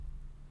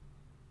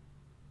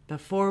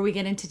Before we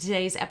get into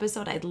today's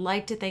episode, I'd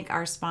like to thank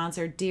our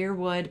sponsor,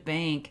 Deerwood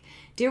Bank.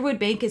 Deerwood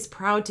Bank is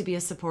proud to be a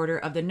supporter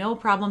of the No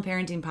Problem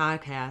Parenting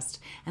podcast.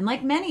 And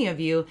like many of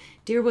you,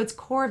 Deerwood's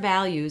core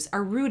values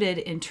are rooted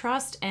in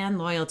trust and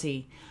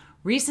loyalty.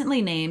 Recently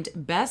named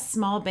Best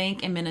Small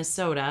Bank in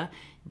Minnesota,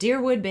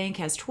 Deerwood Bank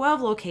has 12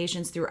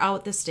 locations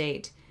throughout the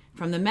state.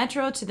 From the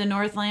Metro to the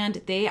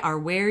Northland, they are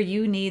where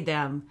you need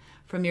them.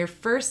 From your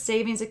first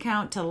savings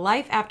account to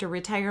life after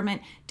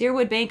retirement,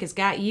 Deerwood Bank has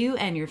got you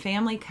and your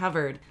family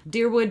covered.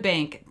 Deerwood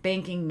Bank,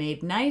 banking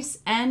made nice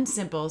and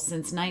simple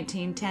since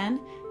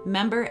 1910.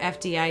 Member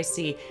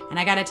FDIC. And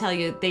I gotta tell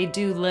you, they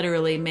do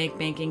literally make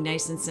banking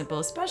nice and simple,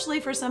 especially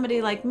for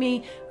somebody like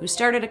me who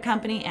started a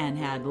company and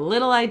had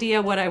little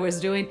idea what I was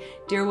doing.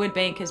 Deerwood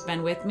Bank has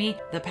been with me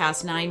the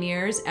past 9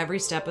 years, every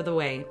step of the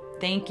way.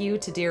 Thank you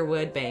to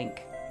Deerwood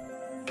Bank.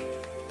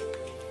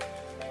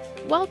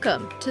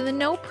 Welcome to the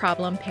No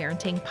Problem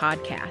Parenting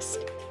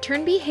Podcast.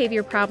 Turn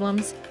behavior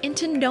problems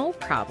into no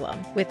problem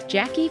with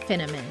Jackie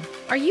Finneman.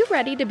 Are you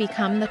ready to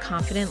become the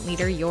confident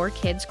leader your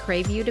kids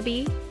crave you to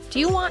be? Do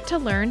you want to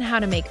learn how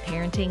to make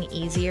parenting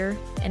easier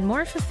and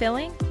more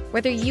fulfilling?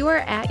 Whether you are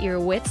at your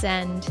wit's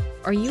end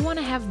or you want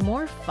to have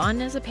more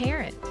fun as a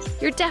parent,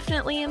 you're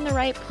definitely in the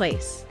right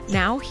place.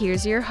 Now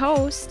here's your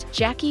host,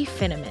 Jackie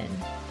Finneman.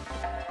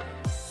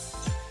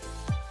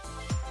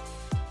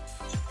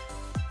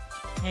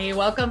 Hey,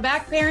 welcome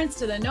back, parents,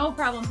 to the No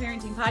Problem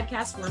Parenting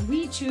Podcast, where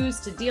we choose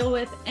to deal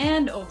with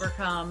and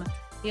overcome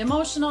the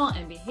emotional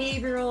and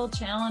behavioral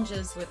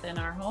challenges within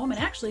our home. And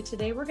actually,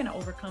 today we're going to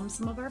overcome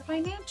some of our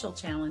financial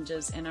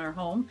challenges in our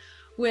home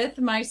with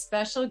my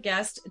special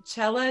guest,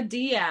 Chella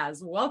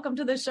Diaz. Welcome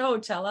to the show,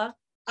 Chella.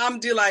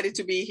 I'm delighted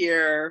to be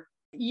here.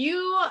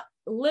 You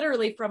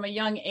literally, from a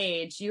young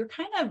age, you're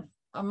kind of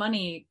a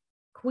money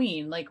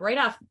queen, like right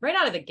out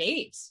of the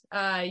gate.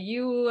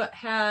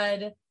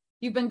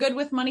 You've been good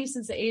with money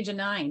since the age of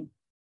 9,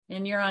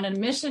 and you're on a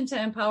mission to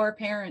empower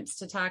parents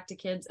to talk to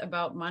kids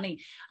about money.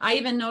 I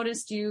even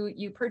noticed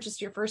you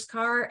purchased your first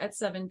car at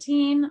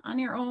 17 on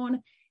your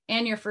own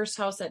and your first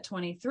house at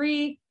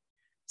 23.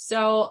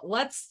 So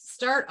let's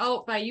start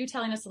out by you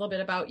telling us a little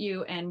bit about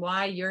you and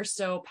why you're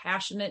so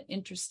passionate,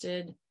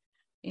 interested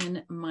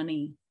in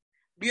money.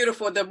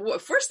 Beautiful.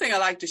 The first thing I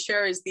like to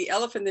share is the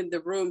elephant in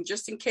the room,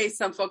 just in case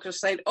some folks are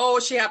saying, oh,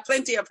 she had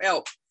plenty of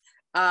help.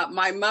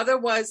 My mother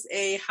was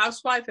a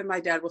housewife and my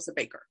dad was a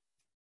baker.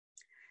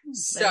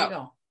 There you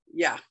go.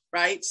 Yeah,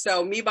 right.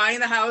 So me buying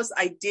the house,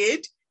 I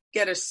did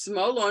get a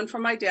small loan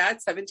from my dad,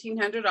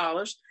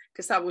 $1,700,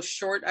 because I was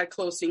short at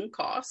closing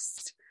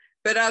costs.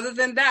 But other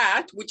than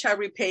that, which I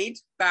repaid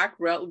back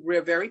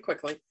very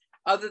quickly,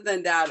 other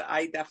than that,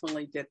 I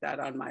definitely did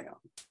that on my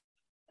own.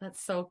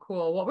 That's so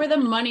cool. What were the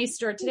money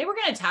stories? Today, we're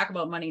going to talk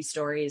about money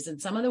stories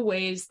and some of the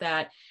ways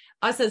that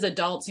us as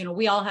adults,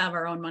 we all have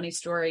our own money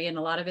story, and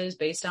a lot of it is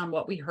based on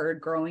what we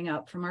heard growing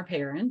up from our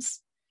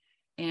parents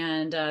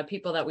and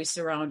people that we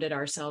surrounded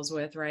ourselves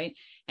with, right?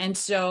 And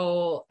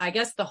so I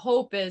guess the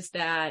hope is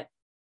that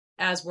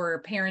as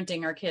we're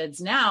parenting our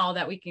kids now,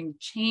 that we can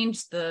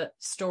change the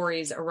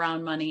stories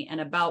around money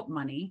and about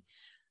money.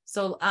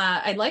 So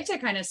I'd like to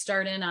kind of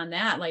start in on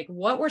that. Like,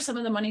 what were some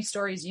of the money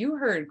stories you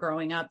heard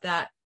growing up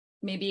that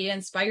maybe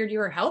inspired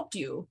you or helped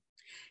you?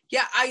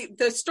 Yeah,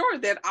 the story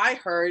that I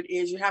heard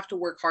is you have to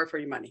work hard for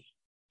your money,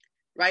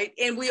 right?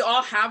 And we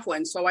all have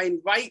one. So I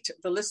invite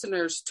the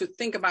listeners to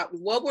think about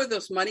what were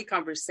those money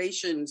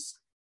conversations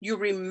you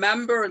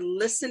remember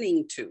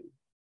listening to,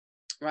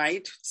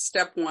 right?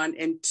 Step 1.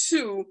 And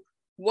 2,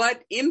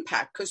 what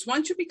impact? Because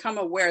once you become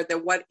aware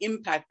that what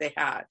impact they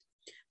had.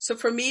 So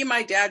for me,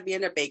 my dad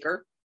being a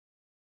baker,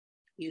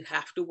 you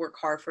have to work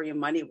hard for your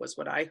money was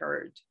what I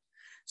heard.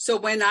 So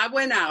when I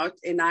went out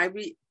and I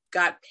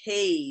got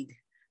paid,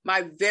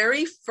 my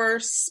very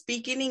first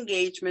speaking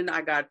engagement,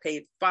 I got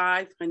paid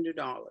 $500.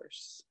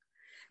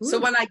 So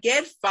when I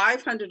get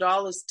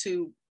 $500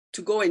 to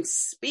go and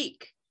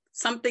speak,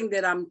 something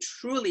that I'm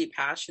truly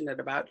passionate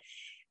about,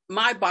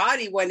 my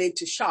body went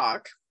into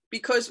shock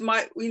because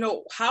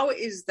how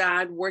is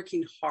that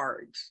working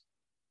hard?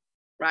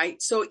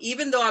 Right. So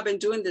even though I've been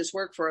doing this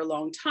work for a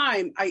long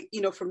time,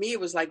 for me,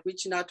 it was like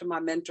reaching out to my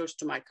mentors,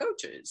 to my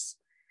coaches,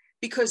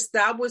 because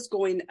that was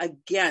going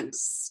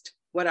against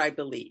what I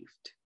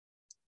believed.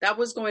 That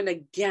was going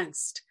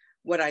against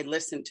what I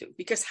listened to,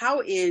 because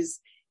how is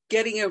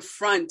getting in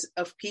front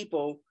of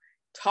people,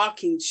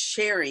 talking,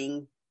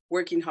 sharing,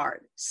 working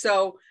hard?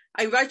 So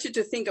I invite you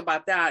to think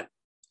about that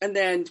and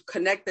then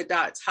connect the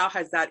dots. How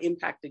has that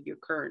impacted your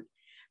current?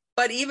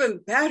 But even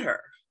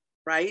better,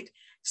 right?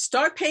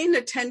 Start paying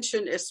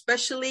attention,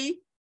 especially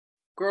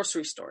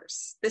grocery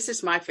stores. This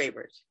is my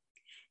favorite.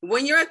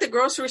 When you're at the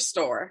grocery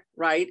store,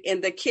 right?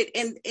 And the kid,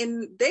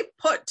 and they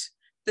put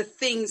the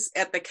things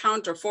at the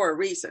counter for a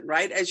reason,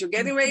 right? As you're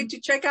getting ready to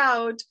check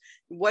out,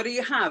 what do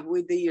you have?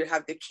 You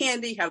have the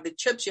candy, you have the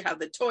chips, you have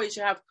the toys,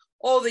 you have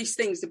all these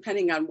things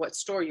depending on what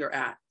store you're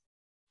at.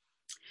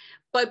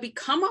 but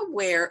become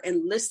aware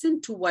and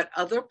listen to what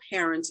other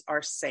parents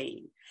are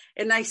saying.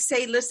 And I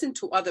say listen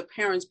to other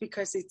parents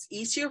because it's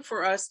easier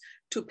for us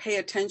to pay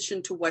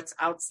attention to what's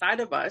outside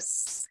of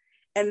us.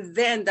 And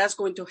then that's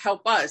going to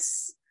help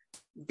us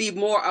be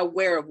more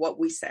aware of what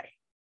we say.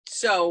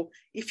 So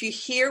if you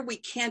hear we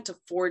can't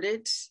afford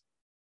it,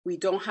 we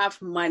don't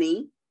have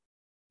money,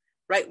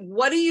 right?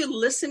 What are you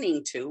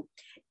listening to?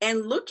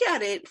 And look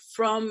at it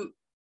from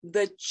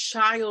the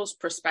child's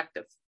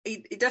perspective.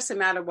 It doesn't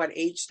matter what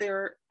age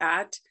they're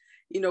at,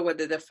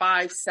 whether they're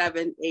 5,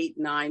 7, 8,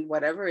 9,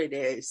 whatever it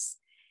is.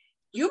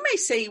 You may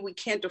say we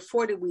can't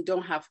afford it, we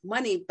don't have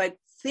money, but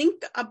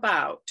think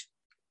about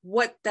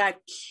what that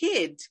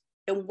kid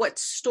and what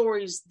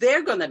stories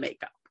they're going to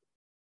make up.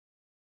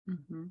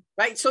 Mm-hmm.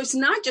 Right. So it's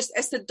not just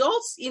as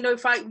adults,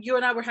 if you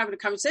and I were having a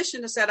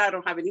conversation and said, I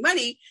don't have any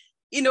money,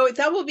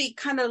 that will be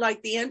kind of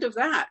like the end of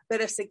that.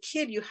 But as a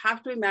kid, you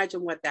have to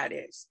imagine what that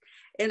is.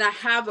 And I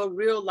have a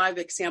real live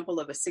example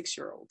of a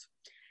 6-year-old.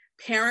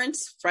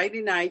 Parents,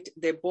 Friday night,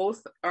 they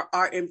both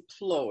are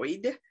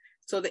employed.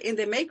 So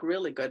they make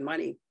really good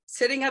money.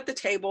 Sitting at the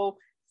table,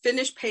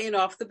 finish paying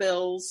off the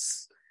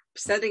bills,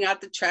 sending out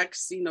the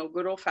checks,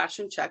 good old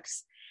fashioned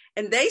checks.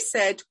 And they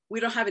said, we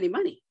don't have any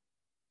money.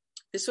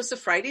 This was a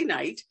Friday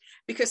night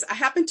because I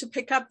happened to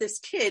pick up this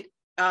kid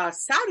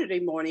Saturday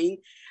morning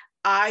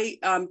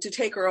to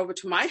take her over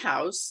to my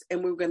house,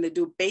 and we were going to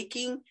do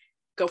baking,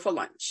 go for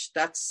lunch.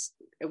 That's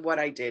what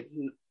I did.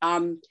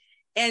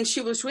 And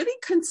she was really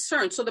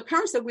concerned. So the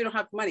parents said, we don't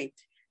have money.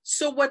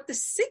 So what the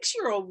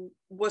 6-year-old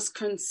was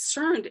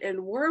concerned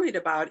and worried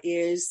about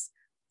is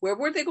where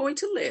were they going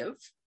to live,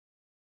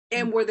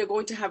 and were they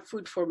going to have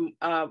food for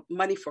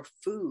money for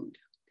food,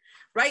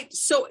 right?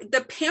 So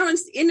the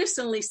parents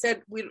innocently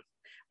said,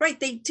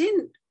 they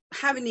didn't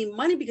have any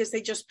money because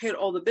they just paid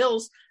all the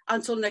bills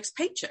until next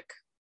paycheck,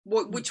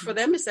 which for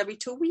them is every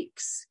 2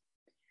 weeks,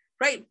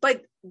 right?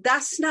 But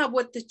that's not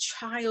what the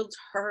child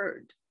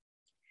heard.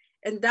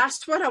 And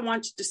that's what I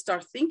want you to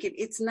start thinking.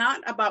 It's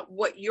not about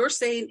what you're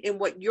saying and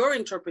what your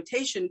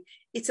interpretation,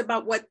 it's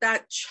about what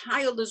that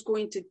child is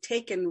going to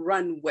take and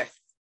run with.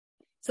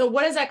 So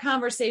what does that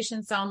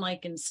conversation sound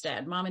like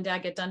instead? Mom and dad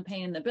get done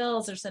paying the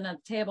bills, they're sitting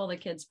at the table, the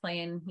kid's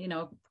playing,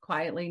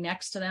 quietly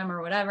next to them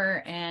or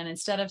whatever. And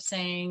instead of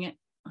saying,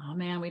 oh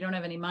man, we don't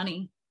have any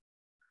money,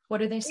 what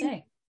do they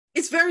say?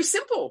 It's very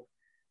simple.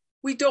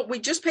 We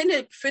just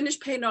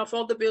finished paying off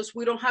all the bills.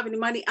 We don't have any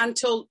money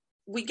until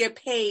we get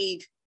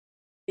paid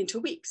in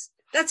 2 weeks.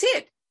 That's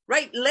it,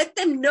 right? Let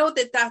them know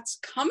that that's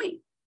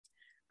coming,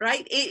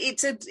 right?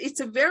 It's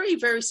a very,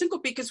 very simple,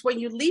 because when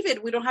you leave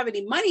it, we don't have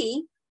any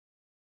money,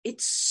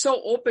 it's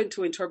so open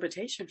to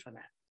interpretation for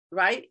that,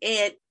 right?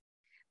 And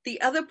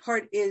the other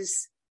part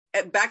is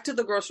back to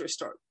the grocery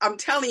store. I'm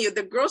telling you,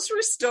 the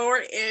grocery store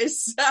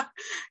is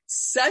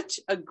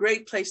such a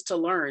great place to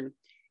learn.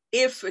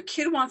 If a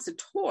kid wants a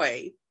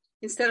toy,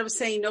 instead of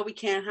saying, no, we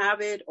can't have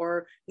it,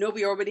 or no,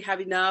 we already have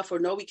enough, or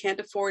no, we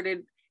can't afford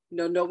it,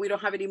 no, we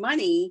don't have any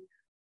money,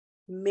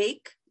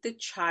 make the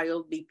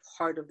child be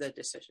part of the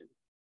decision,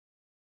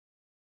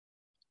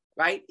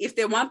 right? If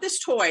they want this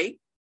toy,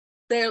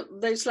 they're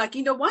like,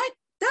 you know what?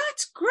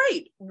 That's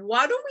great.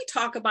 Why don't we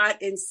talk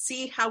about and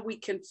see how we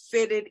can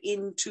fit it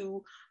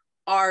into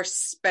our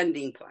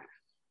spending plan?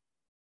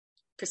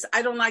 Because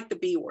I don't like the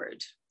B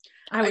word.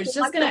 I was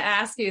just going to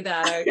ask you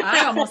that.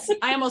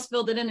 I almost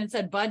filled it in and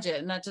said budget,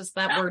 and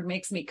that word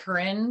makes me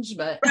cringe.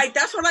 But right,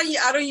 that's what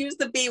I don't use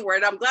the B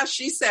word. I'm glad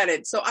she said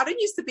it. So I don't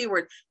use the B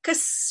word,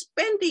 because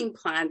spending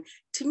plan,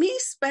 to me,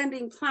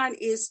 spending plan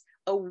is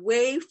a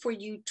way for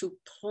you to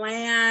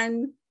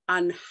plan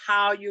on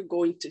how you're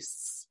going to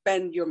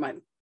spend your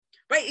money,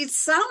 right? It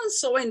sounds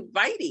so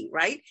inviting,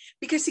 right?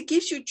 Because it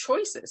gives you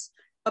choices.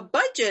 A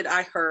budget,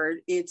 I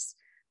heard,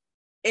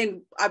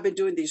 and I've been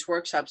doing these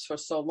workshops for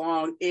so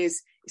long, it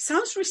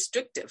sounds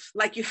restrictive,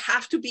 like you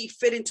have to be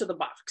fit into the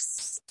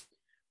box.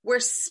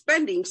 We're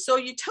spending. So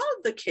you tell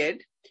the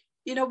kid,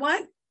 you know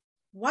what?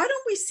 Why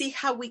don't we see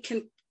how we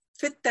can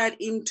fit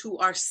that into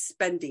our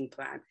spending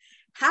plan?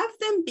 Have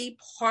them be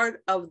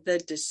part of the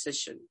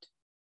decision.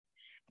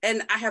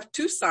 And I have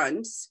 2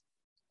 sons,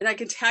 and I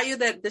can tell you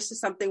that this is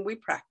something we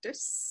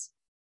practice,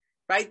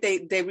 right?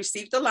 They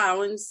received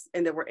allowance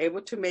and they were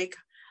able to make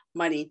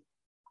money.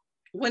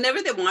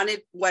 Whenever they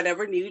wanted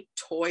whatever new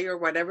toy or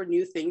whatever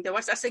new thing there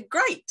was, I said,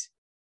 great,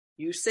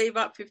 you save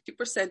up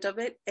 50% of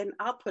it and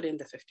I'll put in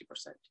the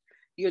 50%.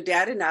 Your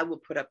dad and I will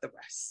put up the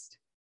rest.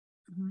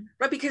 Mm-hmm.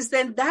 Right? Because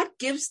then that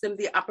gives them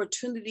the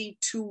opportunity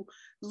to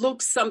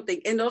look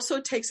something, and also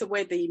takes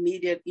away the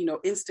immediate,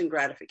 instant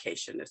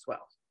gratification as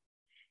well.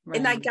 Right.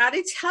 And I got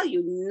to tell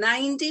you,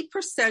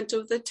 90%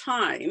 of the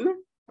time,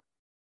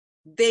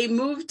 they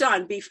moved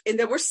on, and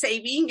they were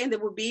saving, and they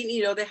were being,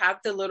 they have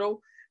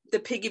the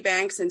piggy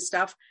banks and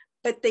stuff,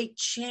 but they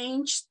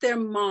changed their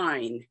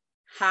mind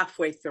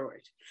halfway through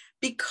it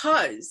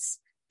because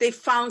they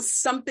found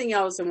something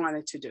else they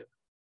wanted to do.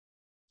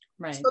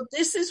 Right. So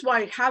this is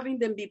why having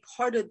them be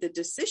part of the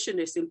decision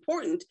is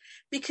important,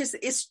 because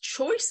it's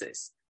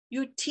choices.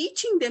 You're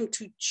teaching them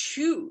to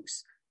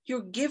choose.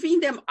 You're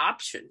giving them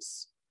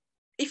options.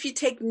 if you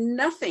take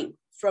nothing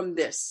from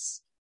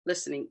this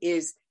listening,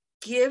 is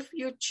give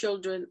your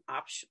children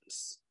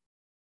options.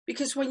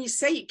 Because when you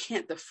say you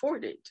can't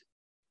afford it,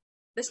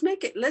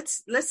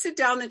 let's sit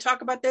down and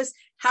talk about this.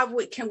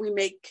 Can we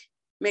make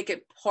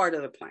it part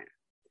of the plan?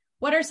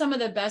 What are some of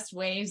the best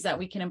ways that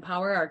we can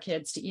empower our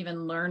kids to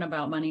even learn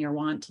about money or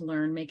want to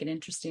learn, make it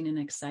interesting and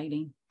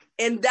exciting?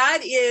 And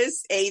that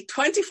is a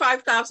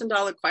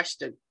 $25,000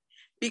 question,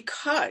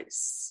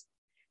 because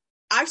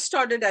I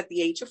started at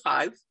the age of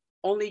 5.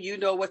 Only you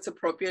know what's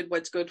appropriate,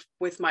 what's good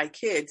with my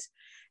kids.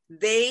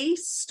 They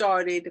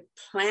started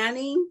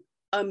planning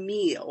a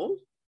meal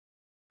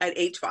at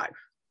age 5.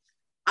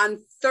 On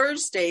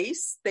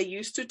Thursdays, they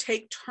used to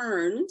take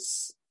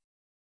turns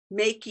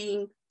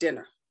making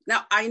dinner.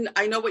 Now,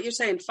 I know what you're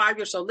saying, 5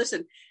 years old.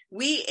 Listen,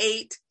 we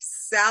ate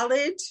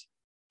salad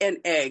and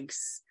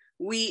eggs.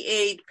 We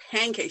ate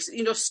pancakes,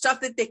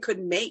 stuff that they could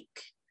make,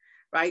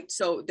 right?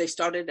 So they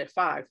started at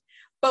 5.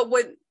 But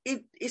what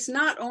it's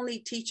not only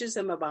teaches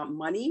them about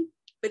money,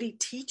 but it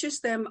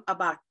teaches them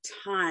about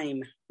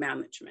time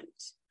management.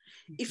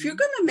 Mm-hmm. If you're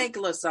going to make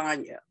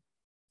lasagna,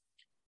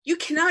 you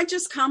cannot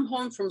just come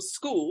home from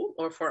school,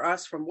 or for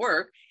us from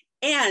work,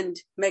 and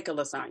make a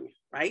lasagna,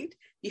 right?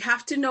 You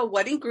have to know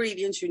what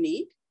ingredients you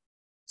need.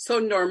 So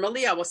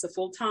normally I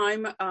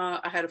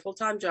had a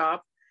full-time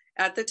job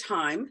at the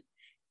time.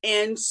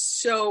 And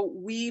so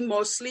we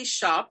mostly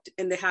shopped,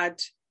 and they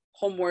had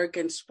homework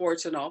and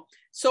sports and all.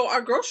 So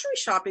our grocery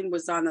shopping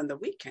was done on the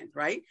weekend,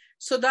 right?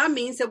 So that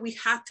means that we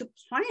had to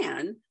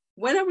plan,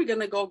 when are we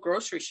going to go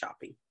grocery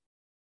shopping?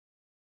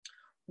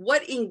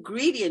 What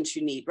ingredients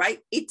you need, right?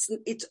 It's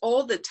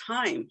all the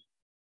time.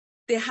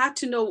 They had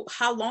to know,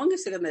 how long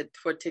is it going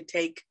to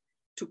take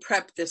to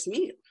prep this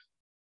meal?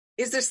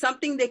 Is there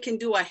something they can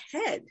do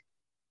ahead?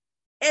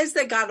 As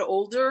they got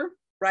older,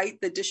 right,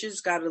 the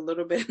dishes got a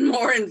little bit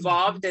more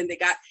involved, and they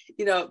got,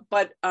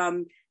 but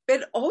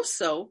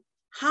also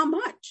how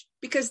much?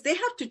 Because they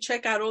have to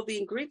check out all the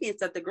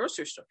ingredients at the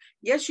grocery store.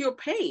 Yes, you're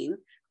paying,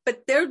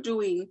 but they're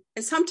doing,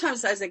 and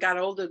sometimes as they got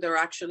older,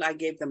 I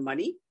gave them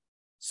money.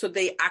 So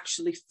they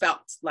actually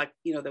felt like,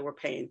 they were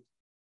paying.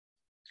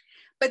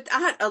 But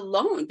that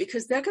alone,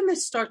 because they're going to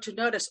start to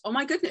notice, oh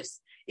my goodness,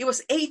 it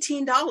was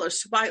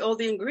 $18 to buy all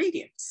the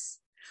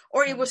ingredients,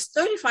 or it was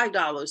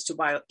 $35 to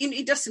buy.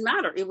 It doesn't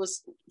matter. It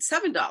was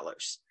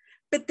 $7,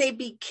 but they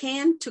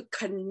began to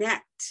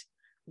connect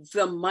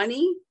the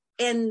money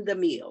and the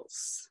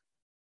meals.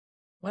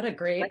 What a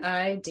great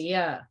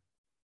idea.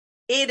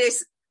 It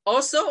is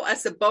also,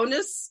 as a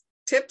bonus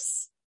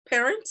tips,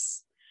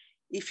 parents,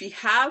 if you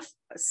have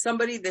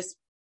somebody that's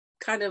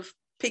kind of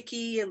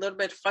picky, a little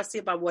bit fussy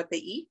about what they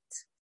eat,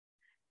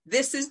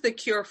 this is the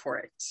cure for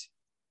it.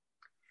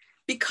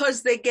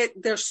 Because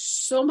there's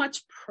so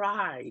much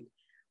pride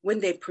when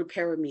they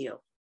prepare a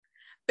meal,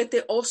 but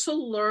they also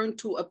learn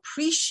to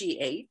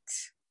appreciate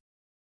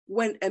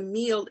when a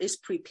meal is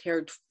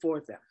prepared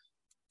for them.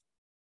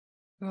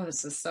 Oh,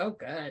 this is so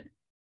good.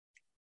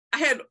 I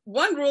had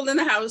one rule in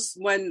the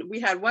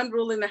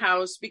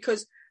house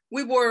because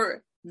we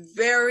were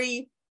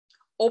very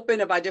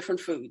open about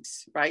different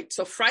foods, right?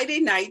 So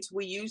Friday nights,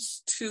 we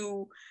used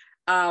to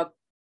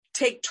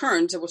take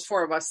turns. It was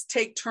 4 of us,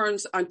 take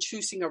turns on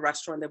choosing a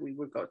restaurant that we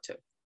would go to.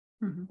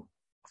 Mm-hmm.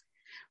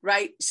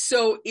 Right.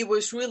 So it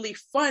was really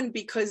fun,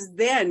 because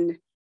then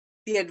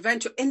the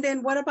adventure, and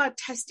then what about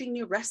testing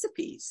new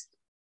recipes,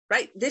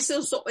 right? This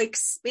also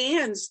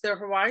expands their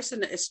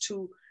horizon as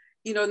to,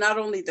 not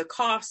only the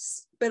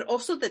costs, but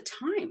also the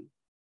time.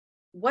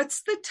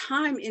 What's the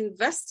time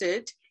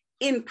invested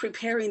in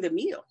preparing the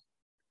meal?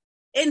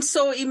 And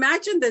so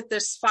imagine that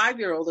this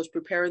 5-year-old is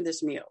preparing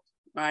this meal,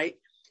 right?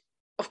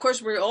 Of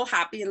course, we're all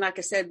happy. And like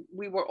I said,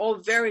 we were all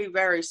very,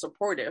 very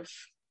supportive.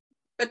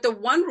 But the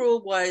one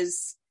rule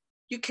was,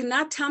 you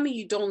cannot tell me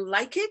you don't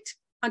like it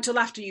until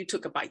after you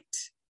took a bite,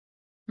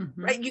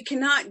 right? You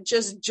cannot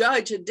just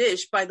judge a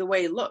dish by the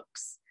way it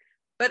looks.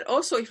 But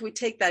also, if we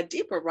take that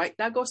deeper, right,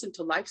 that goes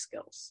into life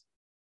skills,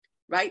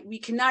 right? We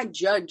cannot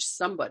judge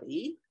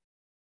somebody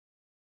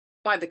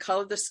by the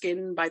color of the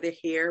skin, by the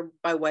hair,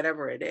 by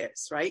whatever it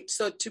is, right?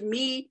 So to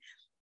me,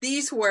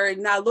 these were,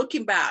 now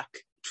looking back,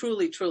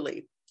 truly,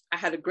 truly, I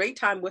had a great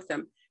time with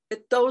them.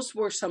 But those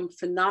were some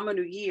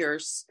phenomenal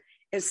years,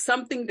 and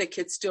something that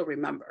kids still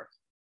remember.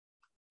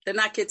 They're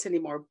not kids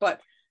anymore,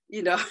 but,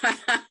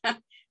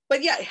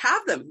 but yeah,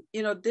 have them,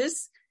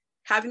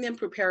 having them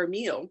prepare a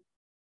meal,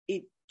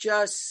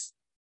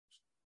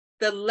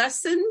 the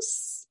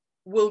lessons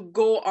will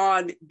go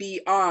on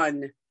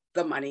beyond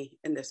the money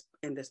in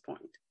this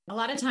point. A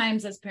lot of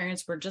times as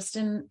parents, we're just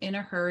in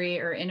a hurry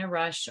or in a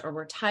rush, or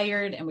we're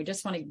tired and we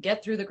just want to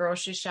get through the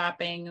grocery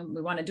shopping.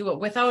 We want to do it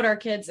without our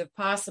kids if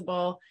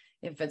possible.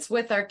 If it's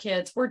with our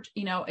kids,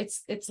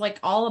 it's like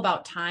all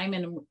about time.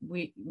 And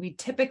we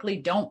typically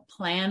don't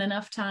plan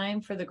enough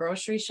time for the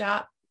grocery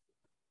shop.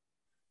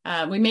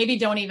 We maybe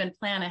don't even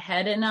plan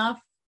ahead enough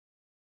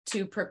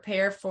to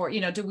prepare for,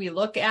 do we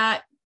look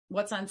at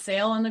what's on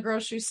sale in the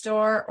grocery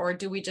store, or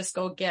do we just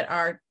go get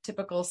our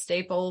typical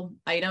staple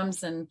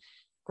items and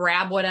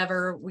grab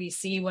whatever we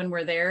see when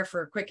we're there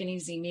for quick and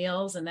easy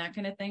meals and that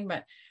kind of thing.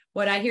 But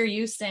what I hear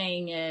you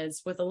saying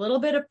is with a little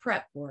bit of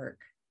prep work,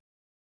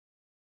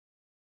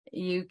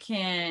 you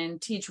can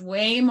teach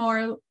way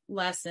more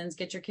lessons,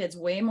 get your kids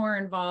way more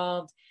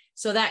involved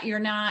so that you're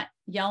not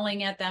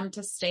yelling at them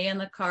to stay in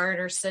the cart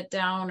or sit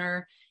down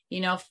or,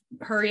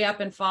 hurry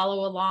up and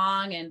follow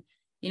along and,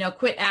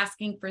 quit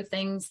asking for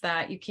things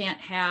that you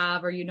can't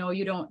have or, you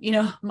don't,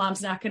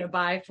 mom's not going to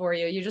buy for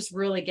you. You're just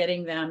really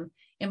getting them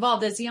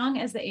involved as young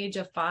as the age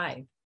of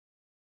 5.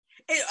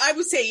 I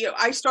would say,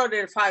 I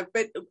started at 5,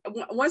 but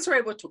once they're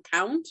able to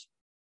count,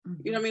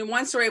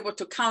 once they're able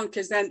to count,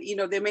 because then,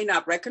 they may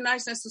not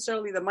recognize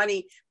necessarily the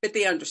money, but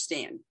they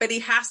understand. But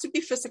it has to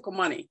be physical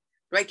money,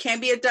 right?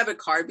 Can't be a debit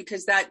card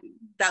because that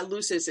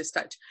loses its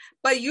touch.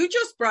 But you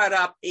just brought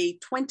up a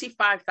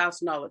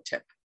 $25,000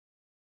 tip,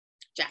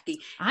 Jackie.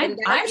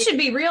 I should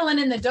be reeling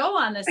in the dough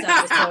on this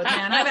episode,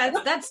 man.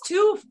 That's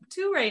two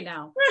right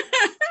now.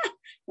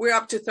 We're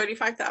up to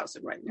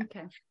 35,000 right now.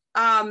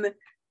 Okay.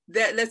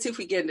 Let's see if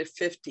we get into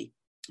 50.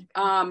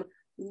 Okay.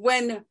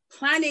 When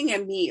planning a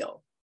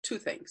meal, 2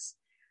 things.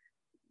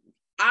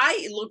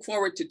 I look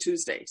forward to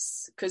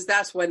Tuesdays because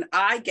that's when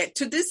I get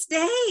to this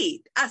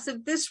day, as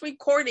of this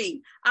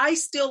recording, I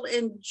still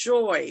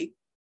enjoy.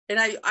 And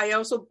I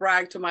also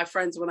brag to my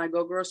friends when I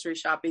go grocery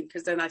shopping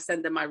because then I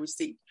send them my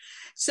receipt.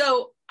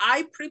 So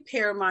I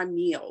prepare my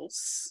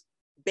meals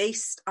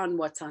based on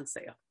what's on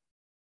sale.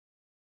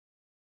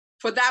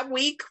 For that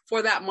week,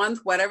 for that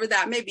month, whatever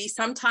that may be.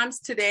 Sometimes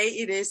today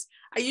it is,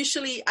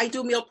 I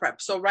do meal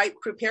prep. So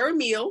prepare a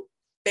meal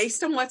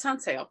based on what's on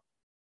sale.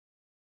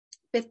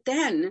 But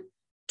then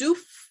do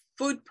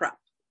food prep.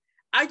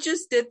 I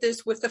just did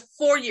this with a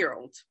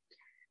 4-year-old.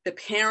 The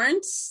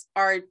parents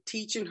are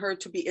teaching her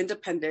to be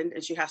independent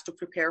and she has to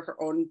prepare her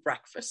own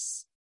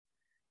breakfast.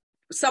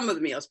 Some of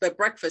the meals, but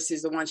breakfast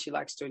is the one she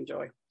likes to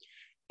enjoy.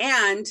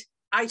 And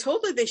I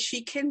told her that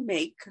she can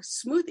make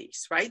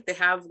smoothies, right? They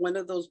have one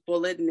of those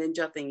bullet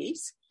ninja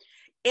thingies.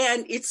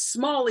 And it's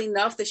small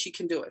enough that she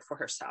can do it for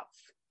herself.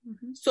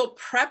 Mm-hmm. So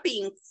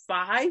prepping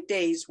 5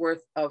 days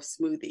worth of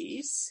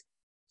smoothies,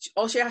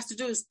 all she has to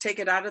do is take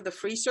it out of the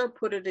freezer,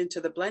 put it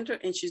into the blender,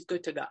 and she's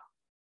good to go.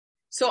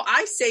 So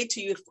I say to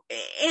you,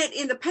 and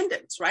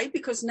independence, right?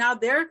 Because now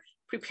they're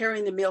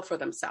preparing the meal for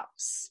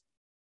themselves.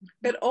 Mm-hmm.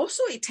 But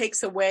also it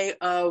takes away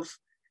of,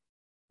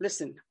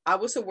 listen, I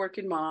was a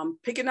working mom,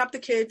 picking up the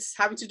kids,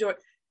 having to do it.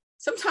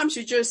 Sometimes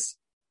you just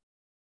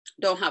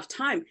don't have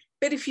time.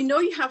 But if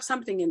you have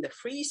something in the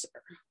freezer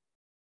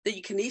that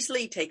you can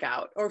easily take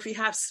out, or if you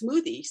have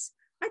smoothies,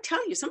 I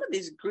tell you, some of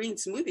these green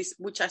smoothies,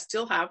 which I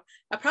still have,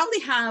 I probably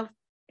have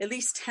at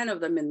least 10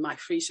 of them in my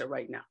freezer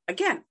right now.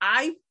 Again,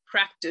 I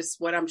practice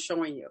what I'm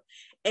showing you,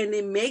 and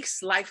it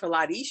makes life a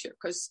lot easier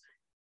because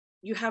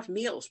you have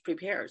meals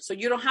prepared. So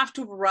you don't have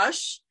to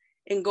rush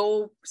and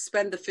go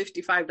spend the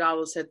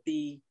 $55 at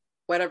the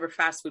whatever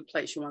fast food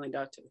place you want to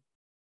go to.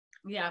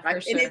 Yeah, right?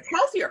 For sure. And it's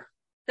healthier.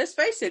 Let's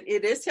face it,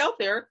 it is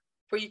healthier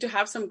for you to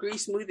have some green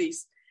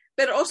smoothies,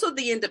 but also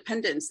the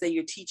independence that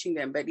you're teaching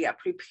them. But yeah,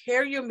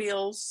 prepare your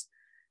meals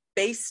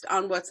based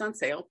on what's on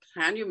sale,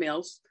 plan your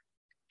meals.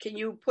 Can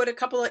you put a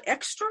couple of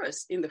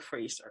extras in the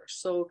freezer?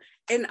 So,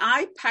 and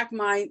I pack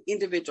mine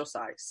individual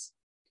size.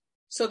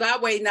 So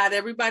that way, not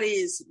everybody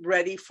is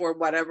ready for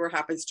whatever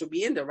happens to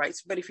be in there, right?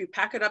 But if you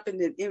pack it up in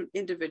the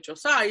individual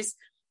size,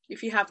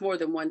 if you have more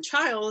than one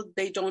child,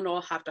 they don't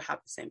all have to have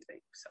the same thing.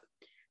 So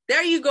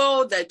there you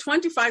go, the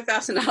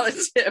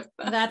 $25,000 tip.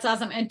 That's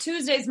awesome. And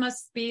Tuesdays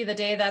must be the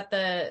day that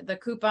the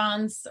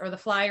coupons or the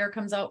flyer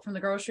comes out from the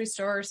grocery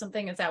store or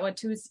something. Is that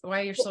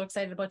why you're so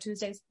excited about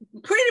Tuesdays?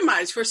 Pretty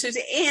much for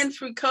Tuesday. And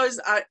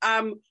because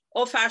I'm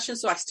old fashioned,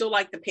 so I still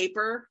like the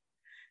paper.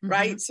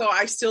 Right. Mm-hmm. So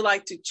I still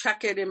like to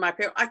check it in my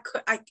paper.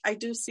 I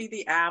do see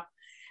the app,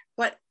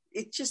 but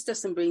it just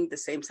doesn't bring the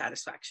same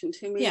satisfaction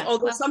to me. Yeah,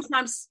 although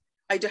sometimes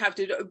I do have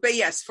to do it. But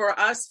yes, for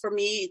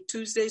me,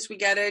 Tuesdays, we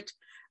get it.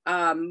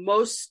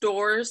 Most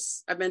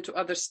stores, I've been to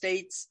other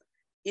states,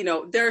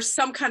 there's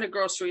some kind of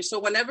grocery. So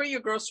whenever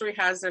your grocery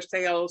has their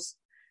sales,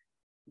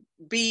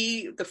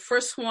 be the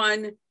first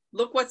one,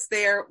 look what's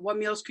there. What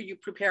meals could you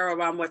prepare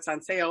around what's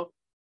on sale?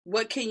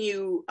 What can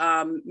you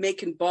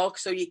make in bulk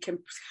so you can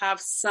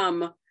have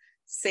some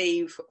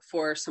save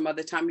for some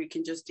other time you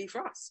can just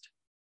defrost?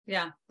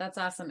 Yeah, that's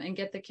awesome. And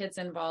get the kids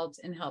involved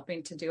in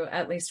helping to do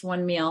at least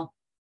one meal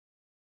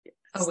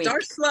a week.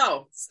 Start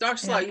slow.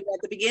 Yeah.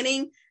 At the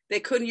beginning, they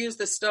couldn't use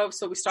the stove,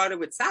 so we started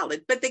with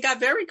salad. But they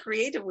got very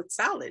creative with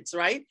salads,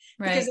 right?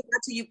 Because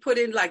you put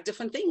in like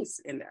different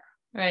things in there.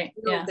 Right.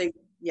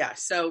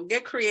 So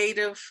get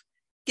creative.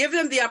 Give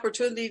them the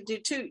opportunity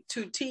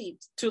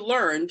to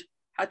learn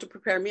how to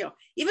prepare a meal.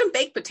 Even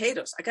baked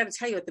potatoes. I got to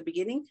tell you, at the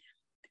beginning,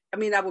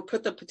 I would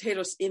put the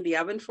potatoes in the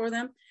oven for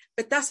them,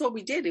 but that's what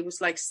we did. It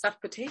was like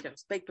stuffed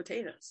potatoes, baked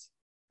potatoes.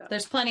 So.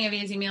 There's plenty of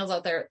easy meals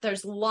out there.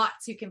 There's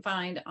lots you can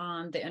find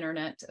on the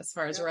internet as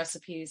far as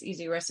recipes,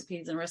 easy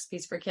recipes and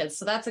recipes for kids.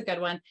 So that's a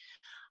good one.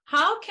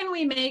 How can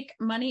we make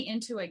money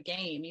into a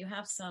game? You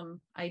have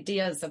some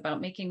ideas about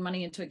making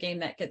money into a game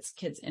that gets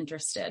kids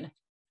interested.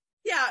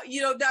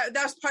 Yeah,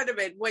 that's part of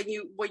it. When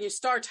you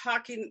start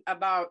talking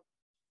about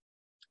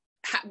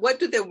what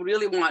do they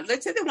really want?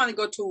 Let's say they want to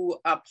go to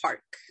a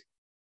park,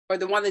 or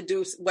they want to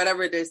do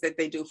whatever it is that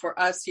they do. For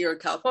us here in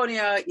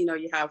California,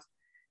 you have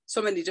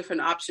so many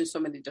different options, so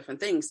many different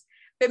things.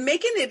 But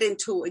making it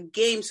into a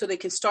game so they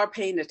can start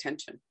paying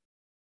attention,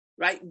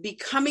 right?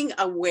 Becoming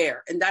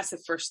aware. And that's the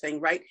first thing,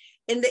 right?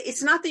 And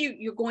it's not that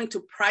you're going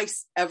to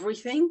price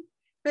everything,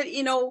 but,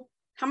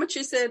 how much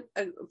is it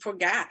for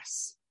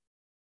gas?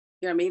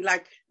 You know what I mean?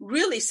 Like,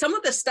 really, some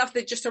of the stuff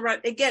that just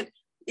around, again,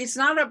 it's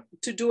not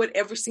to do it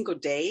every single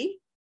day,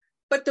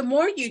 but the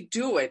more you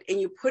do it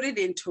and you put it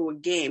into a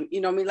game,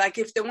 like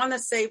if they want to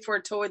save for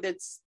a toy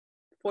that's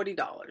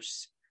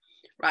 $40,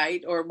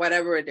 right? Or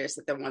whatever it is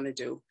that they want to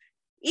do,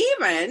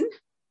 even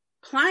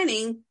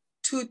planning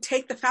to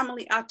take the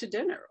family out to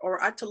dinner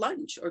or out to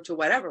lunch or to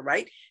whatever,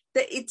 right?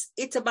 That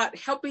it's about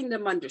helping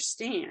them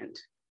understand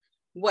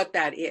what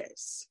that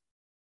is.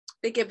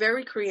 They get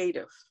very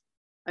creative.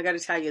 I got to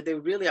tell you, they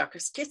really are,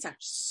 because kids are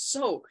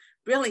so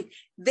brilliant.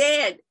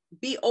 They'd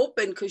be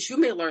open because you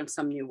may learn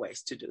some new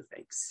ways to do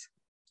things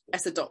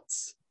as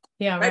adults.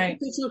 Yeah, right.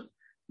 Because you're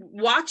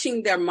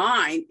watching their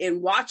mind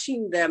and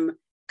watching them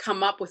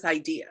come up with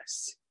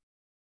ideas.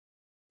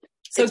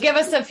 So give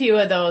us a few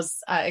of those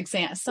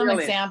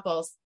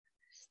examples.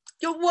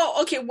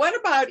 Well, okay, what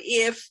about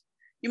if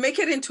you make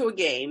it into a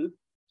game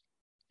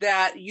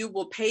that you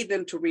will pay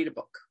them to read a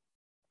book?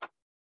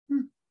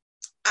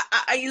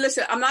 I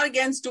listen, I'm not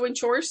against doing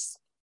chores.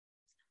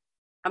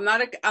 I'm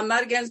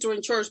not against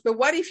doing chores, but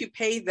what if you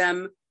pay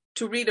them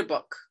to read a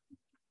book?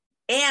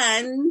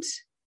 And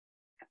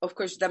of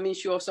course, that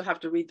means you also have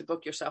to read the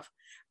book yourself.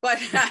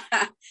 But,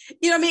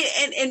 you know what I mean?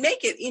 And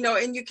make it,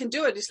 and you can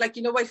do it. It's like,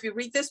 what, if you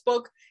read this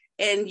book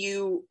and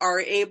you are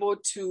able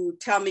to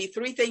tell me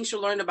 3 things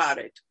you learn about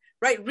it,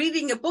 right?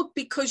 Reading a book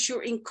because you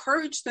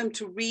encourage them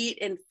to read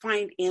and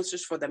find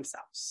answers for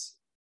themselves.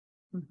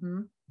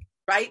 Mm-hmm.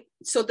 Right?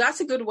 So that's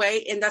a good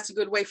way. And that's a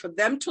good way for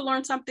them to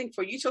learn something,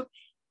 for you to,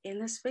 and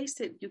let's face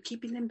it, you're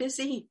keeping them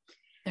busy.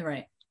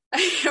 Right.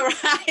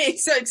 Right.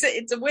 So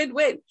it's a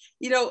win-win,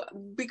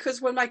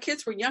 because when my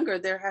kids were younger,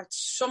 they had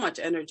so much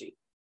energy.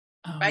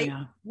 Oh, right.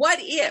 Yeah. What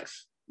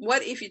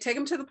if you take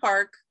them to the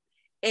park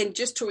and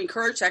just to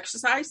encourage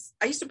exercise?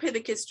 I used to pay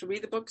the kids to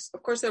read the books.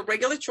 Of course, they're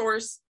regular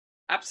chores.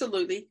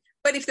 Absolutely.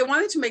 But if they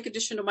wanted to make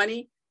additional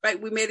money, right,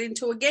 we made it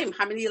into a game.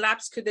 How many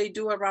laps could they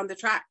do around the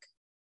track?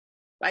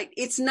 Right.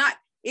 It's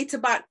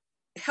about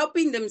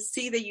helping them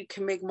see that you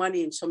can make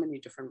money in so many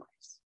different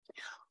ways.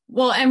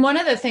 Well, and one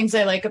of the things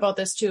I like about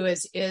this too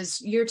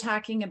is you're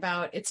talking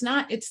about, it's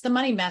the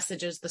money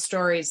messages, the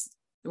stories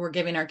we're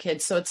giving our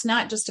kids. So it's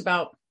not just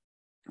about,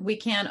 we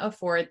can't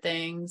afford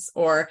things,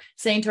 or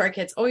saying to our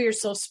kids, oh, you're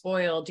so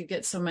spoiled, you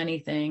get so many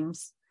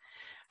things.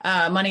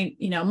 Money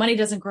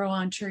doesn't grow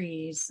on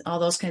trees, all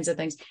those kinds of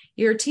things.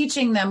 You're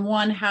teaching them,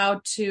 one,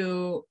 how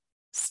to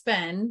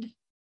spend,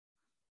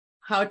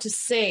 how to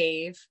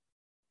save,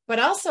 but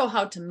also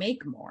how to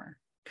make more.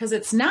 Because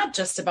it's not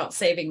just about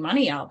saving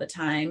money all the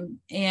time.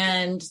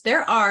 And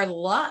there are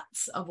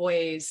lots of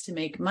ways to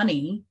make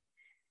money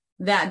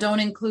that don't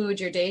include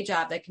your day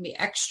job, that can be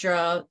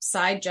extra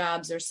side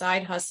jobs or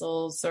side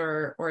hustles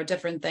or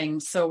different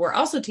things. So we're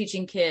also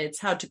teaching kids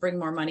how to bring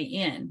more money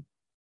in.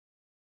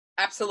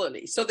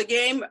 Absolutely. So the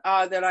game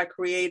that I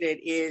created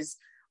is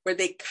where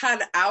they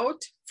cut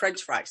out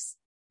French fries.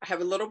 I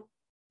have a little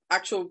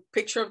actual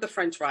picture of the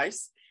French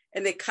fries,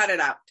 and they cut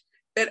it out.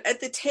 But at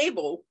the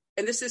table,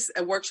 and this is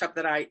a workshop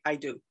that I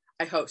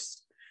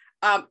host.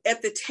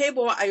 At the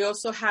table, I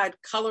also had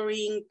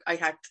coloring. I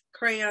had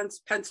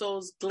crayons,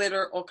 pencils,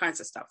 glitter, all kinds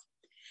of stuff.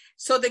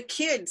 So the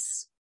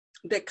kids,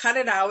 they cut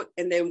it out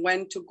and they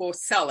went to go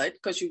sell it,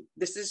 because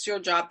this is your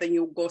job. Then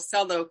you go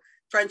sell the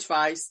French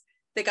fries.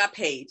 They got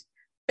paid.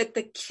 But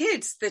the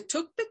kids that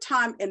took the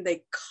time and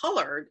they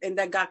colored and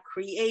they got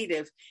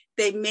creative,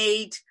 they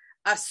made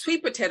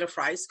sweet potato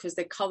fries because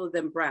they colored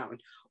them brown,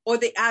 or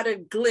they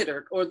added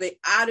glitter, or they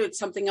added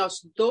something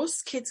else.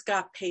 Those kids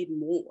got paid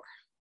more.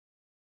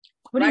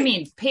 What do you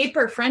mean?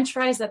 Paper French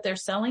fries that they're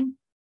selling?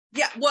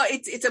 Yeah, well,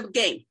 it's a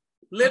game,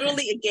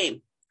 literally a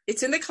game.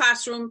 It's in the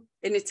classroom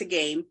and it's a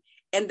game.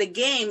 And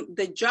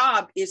the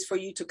job is for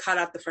you to cut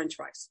out the French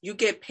fries. You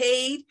get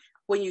paid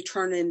when you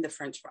turn in the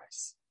French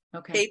fries.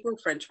 Okay. Paper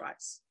French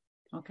fries.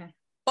 Okay.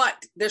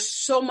 But there's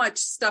so much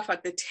stuff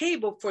at the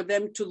table for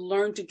them to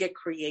learn to get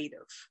creative.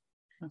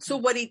 Okay. So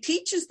what he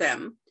teaches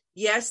them,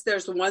 yes,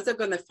 there's the ones that are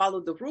going to follow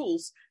the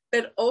rules,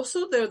 but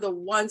also they're the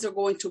ones that are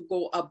going to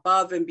go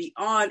above and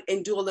beyond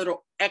and do a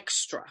little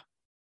extra.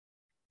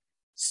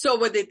 So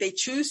whether they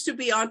choose to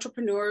be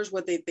entrepreneurs,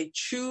 whether they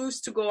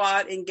choose to go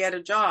out and get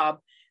a job,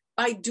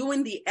 by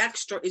doing the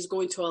extra is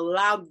going to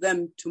allow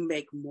them to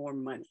make more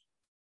money.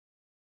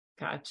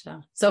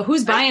 Gotcha. So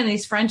who's buying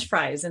these French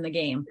fries in the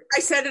game?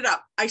 I set it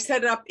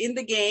up in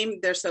the game.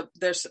 There's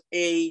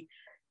a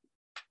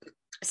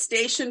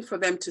station for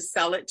them to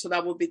sell it. So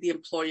that will be the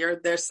employer.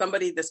 There's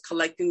somebody that's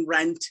collecting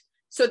rent.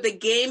 So the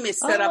game is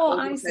set up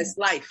as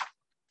life.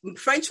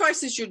 French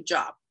fries is your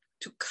job.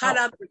 To cut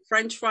out the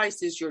French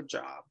fries is your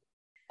job.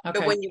 Okay.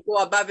 But when you go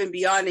above and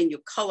beyond and you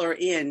color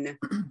in,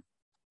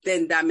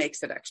 then that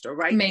makes it extra,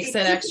 right? Makes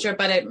it extra,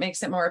 but it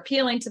makes it more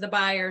appealing to the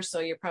buyer. So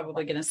you're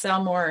probably going to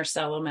sell more or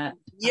sell them at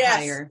a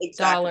higher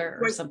dollar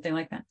or something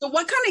like that. So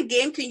what kind of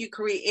game can you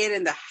create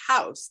in the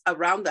house,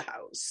 around the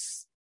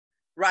house,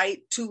 right?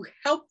 To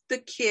help the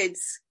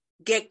kids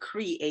get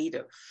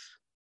creative,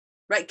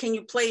 right? Can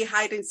you play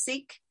hide and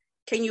seek?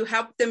 Can you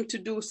help them to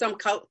do some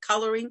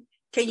coloring?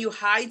 Can you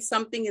hide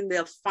something and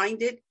they'll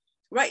find it,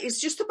 right?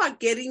 It's just about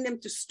getting them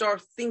to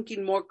start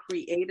thinking more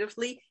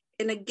creatively.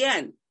 And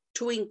again,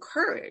 to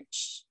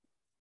encourage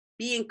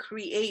being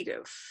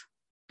creative,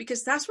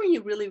 because that's when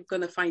you're really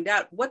going to find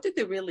out what did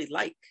they really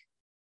like.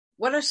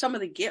 What are some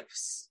of the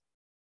gifts?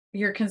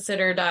 You're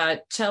considered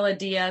Chella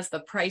Diaz, the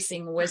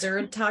pricing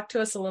wizard. Talk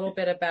to us a little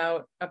bit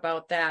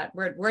about that.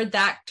 Where'd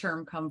that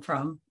term come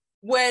from?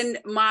 When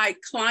my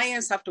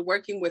clients, after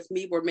working with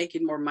me, were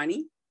making more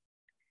money.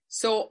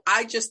 So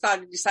I just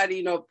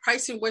decided,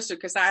 pricing wizard,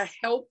 because I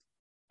help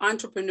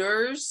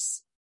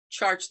entrepreneurs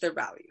charge their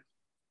value.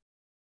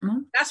 Mm-hmm.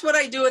 That's what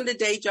I do in the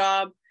day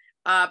job.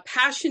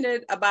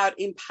 Passionate about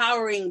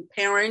empowering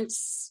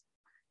parents,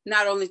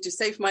 not only to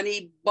save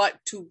money, but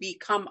to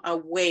become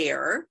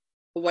aware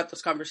of what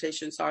those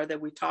conversations are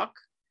that we talk,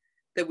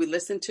 that we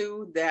listen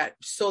to,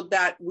 so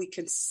that we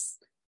can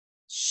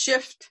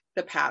shift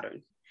the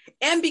pattern.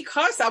 And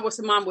because I was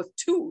a mom with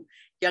 2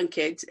 young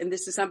kids, and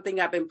this is something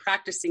I've been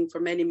practicing for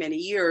many, many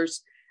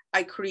years,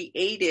 I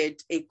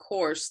created a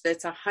course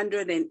that's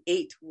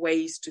 108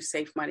 ways to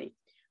save money,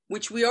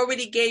 which we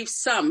already gave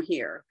some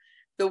here.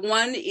 The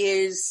one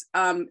is,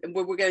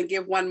 we're going to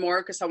give one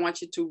more because I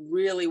want you to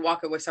really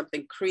walk away with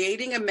something.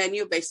 Creating a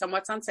menu based on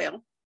what's on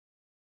sale.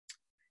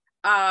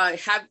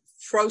 Have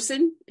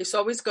frozen is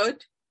always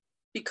good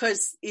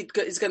because it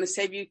is going to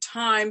save you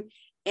time,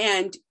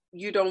 and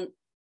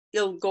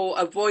it'll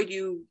avoid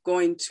you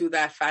going to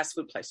that fast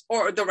food place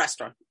or the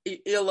restaurant.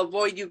 It'll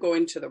avoid you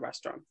going to the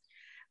restaurant.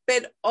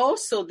 But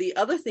also the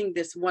other thing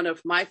that's one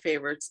of my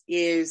favorites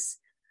is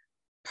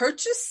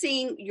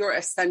purchasing your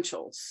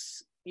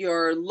essentials,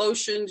 your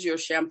lotions, your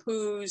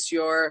shampoos,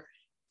 your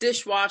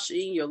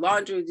dishwashing, your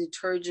laundry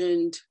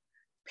detergent,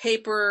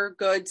 paper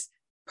goods,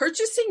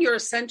 purchasing your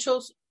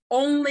essentials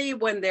only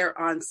when they're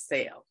on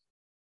sale.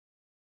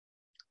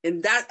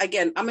 And that,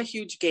 again, I'm a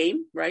huge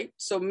game, right?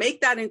 So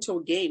make that into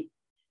a game.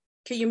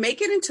 Can you make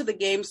it into the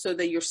game so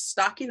that you're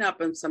stocking up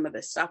on some of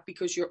this stuff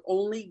because you're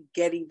only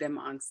getting them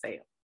on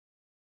sale?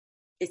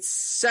 It's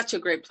such a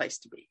great place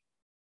to be.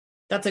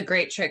 That's a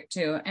great trick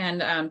too.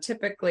 And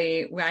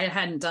typically, I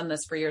hadn't done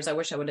this for years. I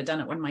wish I would have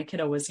done it when my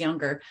kiddo was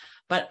younger,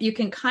 but you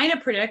can kind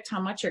of predict how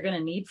much you're going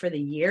to need for the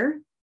year.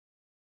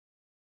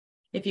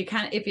 If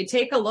you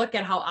take a look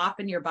at how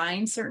often you're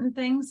buying certain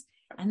things,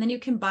 and then you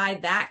can buy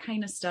that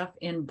kind of stuff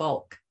in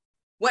bulk.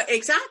 Well,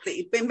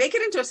 exactly. Make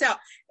it into a sale.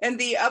 And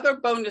the other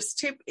bonus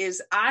tip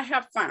is I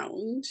have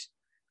found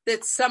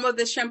that some of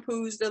the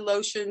shampoos, the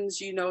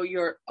lotions,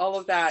 all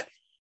of that,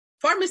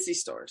 pharmacy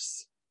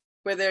stores,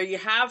 whether you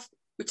have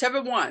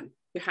whichever one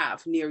you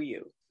have near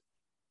you,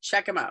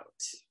 check them out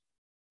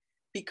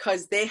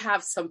because they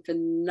have some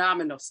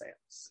phenomenal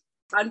sales.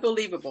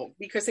 Unbelievable.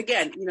 Because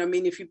again,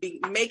 if you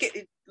make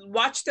it,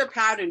 watch their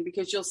pattern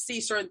because you'll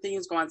see certain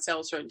things go on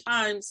sale certain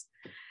times.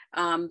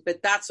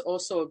 But that's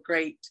also a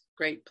great,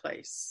 great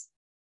place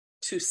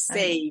to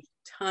save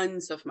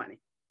tons of money.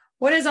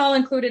 What is all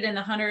included in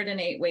the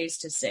 108 ways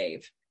to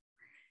save?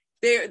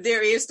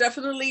 There is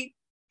definitely,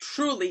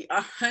 truly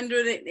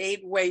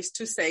 108 ways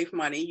to save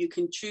money. You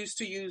can choose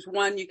to use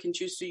 1, you can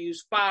choose to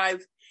use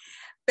 5,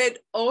 but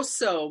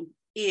also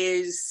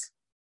there's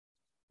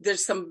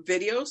some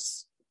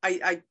videos.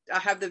 I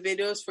have the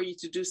videos for you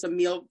to do some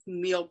meal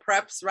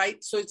preps,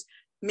 right? So it's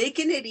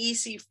making it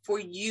easy for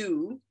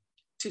you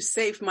to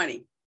save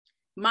money.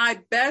 My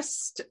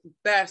best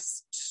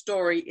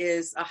story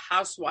is a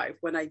housewife.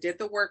 When I did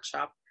the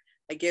workshop,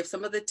 I gave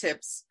some of the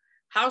tips.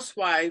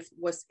 Housewife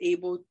was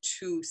able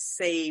to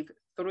save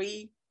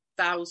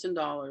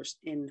 $3,000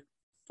 in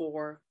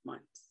 4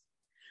 months.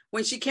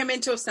 When she came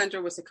into a center,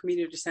 it was a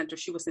community center,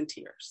 she was in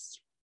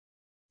tears,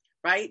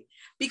 right?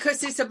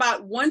 Because it's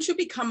about, once you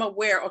become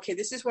aware, okay,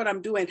 this is what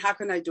I'm doing, how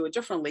can I do it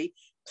differently?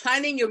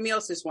 Planning your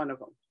meals is one of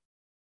them.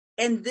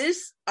 And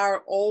these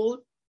are all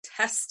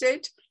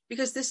tested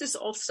because this is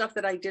all stuff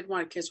that I did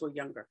when kids were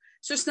younger.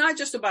 So it's not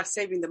just about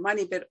saving the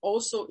money, but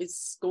also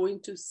it's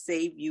going to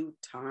save you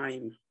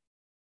time.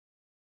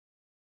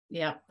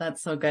 Yeah,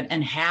 that's so good.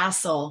 And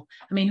hassle.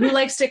 I mean, who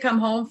likes to come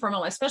home from,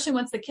 especially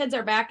once the kids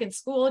are back in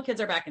school? Kids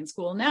are back in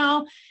school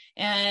now.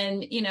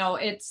 And,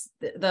 it's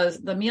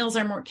the meals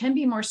can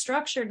be more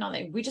structured. Now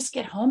we just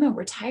get home and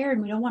we're tired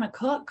and we don't want to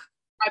cook.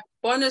 My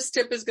bonus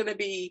tip is going to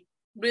be,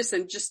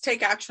 listen, just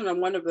take action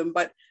on one of them.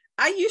 But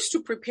I used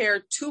to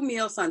prepare 2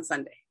 meals on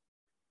Sunday,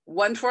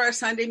 one for our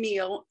Sunday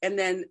meal. And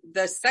then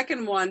the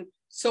second one,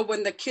 so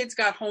when the kids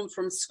got home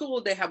from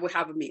school, would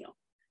have a meal.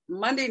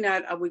 Monday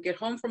night, I would get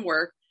home from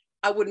work.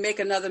 I would make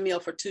another meal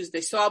for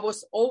Tuesday. So I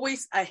was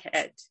always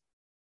ahead.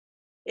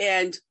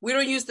 And we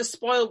don't use the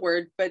spoil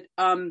word, but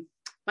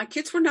my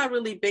kids were not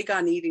really big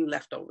on eating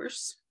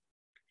leftovers.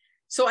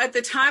 So at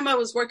the time I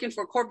was working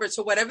for corporate,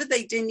 so whatever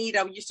they didn't eat,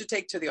 I used to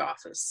take to the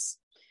office,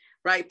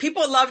 right?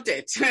 People loved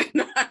it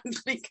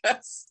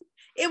because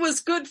it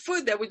was good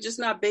food that was just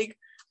not big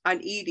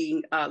on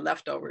eating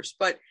leftovers.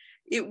 But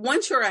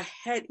once you're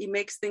ahead, it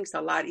makes things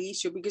a lot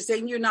easier because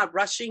then you're not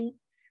rushing,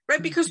 right?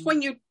 Mm-hmm. Because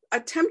when you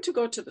attempt to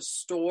go to the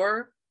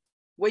store,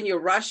 when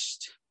you're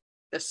rushed,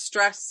 the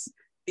stress,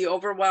 the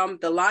overwhelm,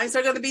 the lines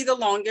are going to be the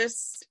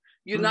longest.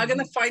 You're not going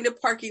to find a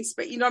parking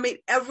space. You know what I mean?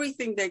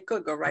 Everything that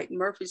could go right.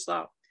 Murphy's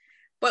Law.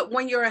 But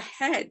when you're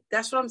ahead,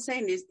 that's what I'm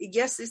saying is,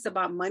 yes, it's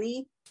about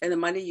money and the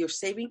money you're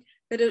saving,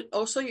 but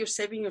also you're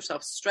saving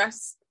yourself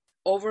stress,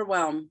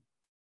 overwhelm,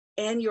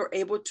 and you're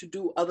able to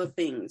do other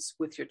things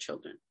with your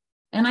children.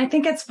 And I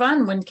think it's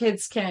fun when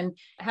kids can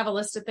have a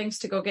list of things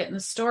to go get in the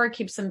store,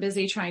 keeps them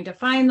busy trying to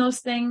find those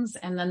things,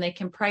 and then they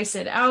can price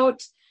it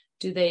out.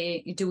 Do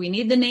we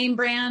need the name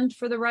brand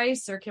for the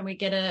rice, or can we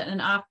get an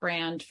off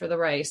brand for the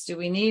rice? Do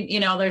we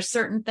need, there's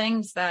certain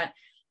things that,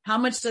 how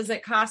much does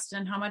it cost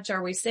and how much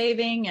are we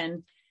saving,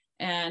 and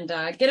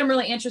get them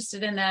really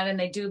interested in that. And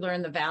they do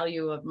learn the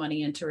value of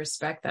money and to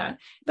respect that.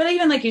 But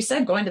even like you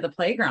said, going to the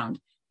playground,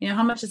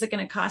 how much is it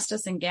going to cost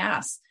us in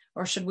gas,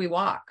 or should we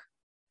walk?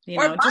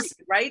 Bike,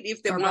 right?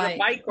 If they want a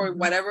bike or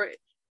whatever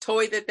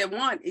toy that they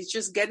want, it's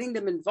just getting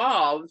them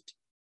involved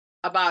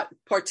about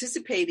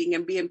participating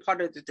and being part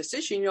of the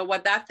decision.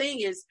 What that thing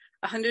is,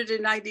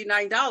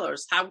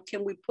 $199. How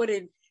can we put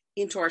it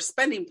into our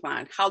spending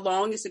plan? How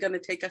long is it going to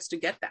take us to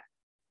get that?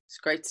 It's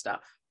great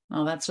stuff.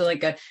 Oh, that's really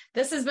good.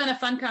 This has been a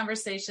fun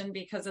conversation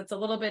because it's a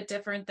little bit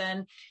different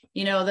than,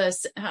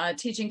 this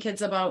teaching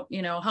kids about,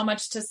 how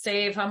much to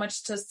save, how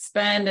much to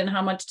spend, and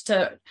how much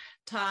to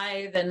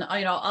tithe, and,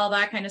 all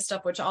that kind of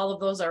stuff, which all of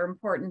those are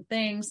important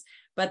things.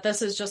 But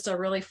this is just a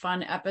really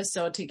fun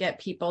episode to get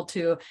people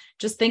to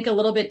just think a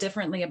little bit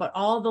differently about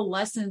all the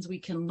lessons we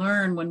can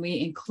learn when we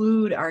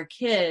include our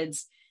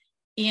kids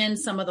in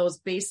some of those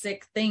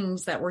basic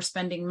things that we're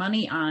spending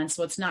money on.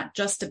 So it's not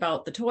just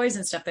about the toys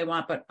and stuff they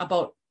want, but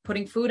about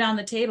putting food on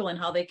the table and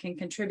how they can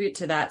contribute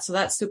to that. So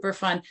that's super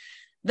fun.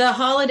 The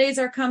holidays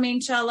are coming,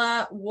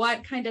 Chella.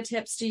 What kind of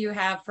tips do you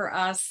have for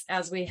us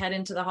as we head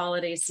into the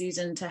holiday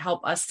season to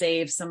help us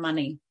save some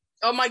money?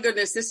 Oh my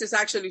goodness, this is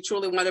actually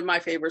truly one of my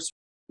favorites.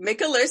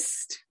 Make a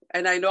list,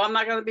 and I know I'm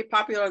not going to be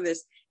popular on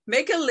this.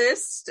 Make a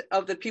list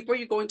of the people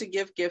you're going to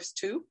give gifts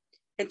to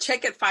and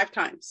check it 5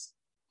 times.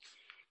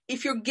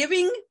 If you're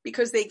giving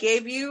because they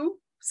gave you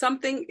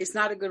something, it's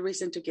not a good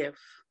reason to give.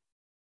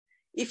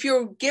 If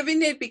you're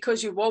giving it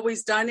because you've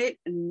always done it,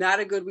 not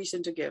a good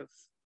reason to give.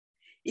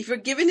 If you're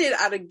giving it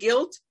out of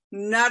guilt,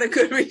 not a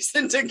good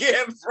reason to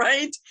give,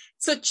 right?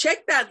 So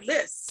check that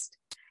list.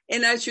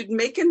 And as you're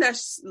making that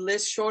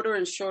list shorter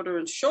and shorter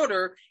and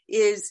shorter,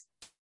 is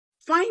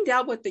find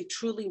out what they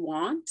truly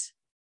want,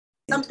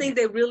 something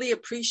they really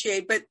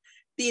appreciate. But,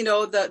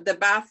 the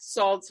bath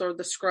salts or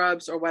the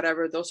scrubs or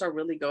whatever, those are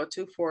really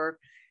go-to for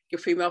your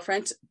female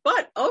friends.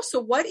 But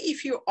also, what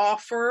if you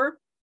offer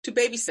to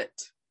babysit?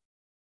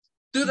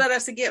 Do that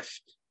as a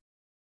gift,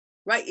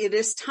 right? It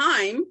is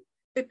time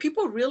that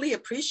people really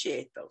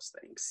appreciate those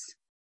things,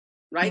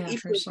 right? Yeah,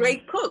 if you're a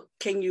great cook,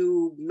 can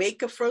you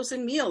make a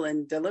frozen meal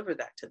and deliver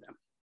that to them?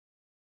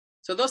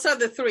 So those are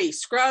the 3: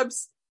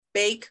 scrubs,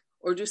 bake,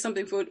 or do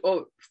something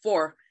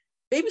for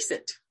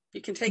babysit.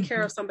 You can take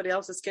care of somebody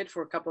else's kid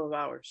for a couple of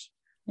hours.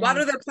 Yeah.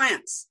 Water their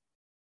plants.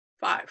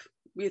 5.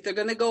 If they're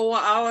going to go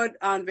out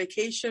on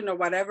vacation or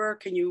whatever,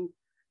 can you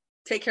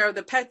take care of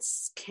the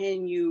pets?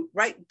 Can you,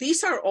 right?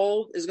 These are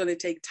all is going to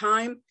take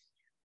time,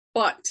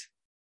 but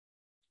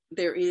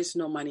there is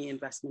no money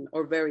investment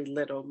or very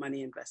little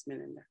money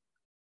investment in there.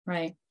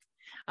 Right.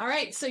 All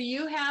right. So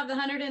you have the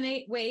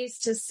 108 ways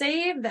to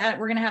save that.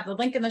 We're going to have the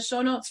link in the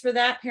show notes for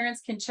that.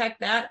 Parents can check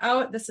that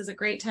out. This is a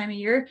great time of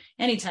year.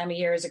 Any time of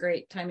year is a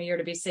great time of year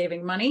to be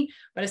saving money,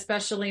 but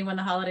especially when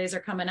the holidays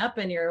are coming up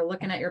and you're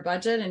looking at your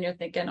budget and you're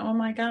thinking, oh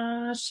my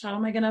gosh, how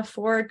am I going to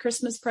afford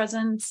Christmas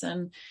presents?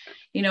 And,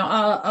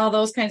 all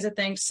those kinds of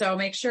things. So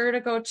make sure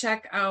to go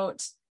check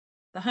out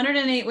the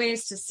 108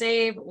 ways to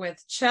save with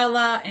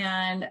Chella.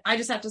 And I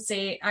just have to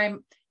say,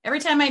 every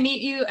time I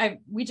meet you,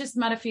 we just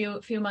met a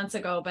few months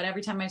ago, but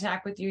every time I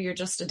talk with you, you're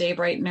just a day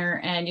brightener,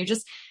 and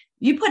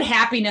you put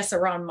happiness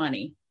around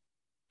money.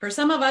 For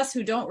some of us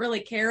who don't really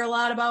care a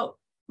lot about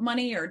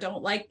money or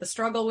don't like the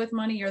struggle with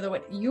money,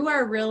 you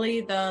are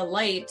really the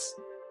light,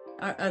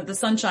 the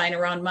sunshine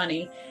around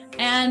money.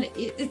 And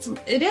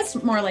it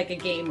is more like a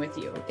game with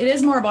you. It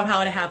is more about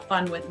how to have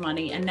fun with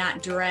money and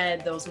not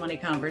dread those money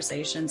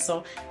conversations.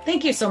 So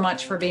thank you so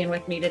much for being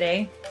with me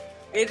today.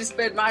 It has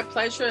been my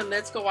pleasure, and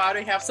let's go out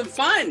and have some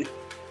fun.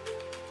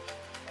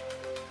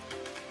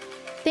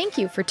 Thank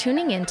you for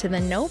tuning in to the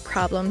No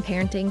Problem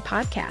Parenting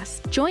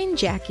Podcast. Join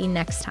Jackie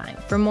next time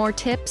for more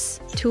tips,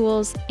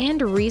 tools,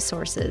 and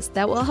resources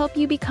that will help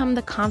you become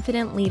the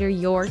confident leader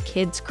your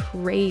kids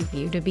crave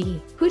you to be.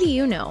 Who do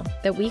you know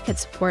that we could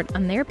support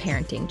on their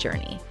parenting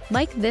journey?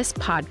 Like this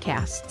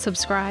podcast,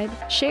 subscribe,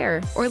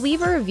 share, or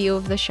leave a review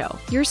of the show.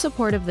 Your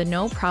support of the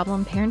No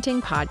Problem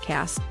Parenting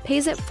Podcast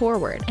pays it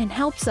forward and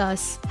helps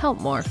us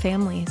help more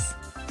families.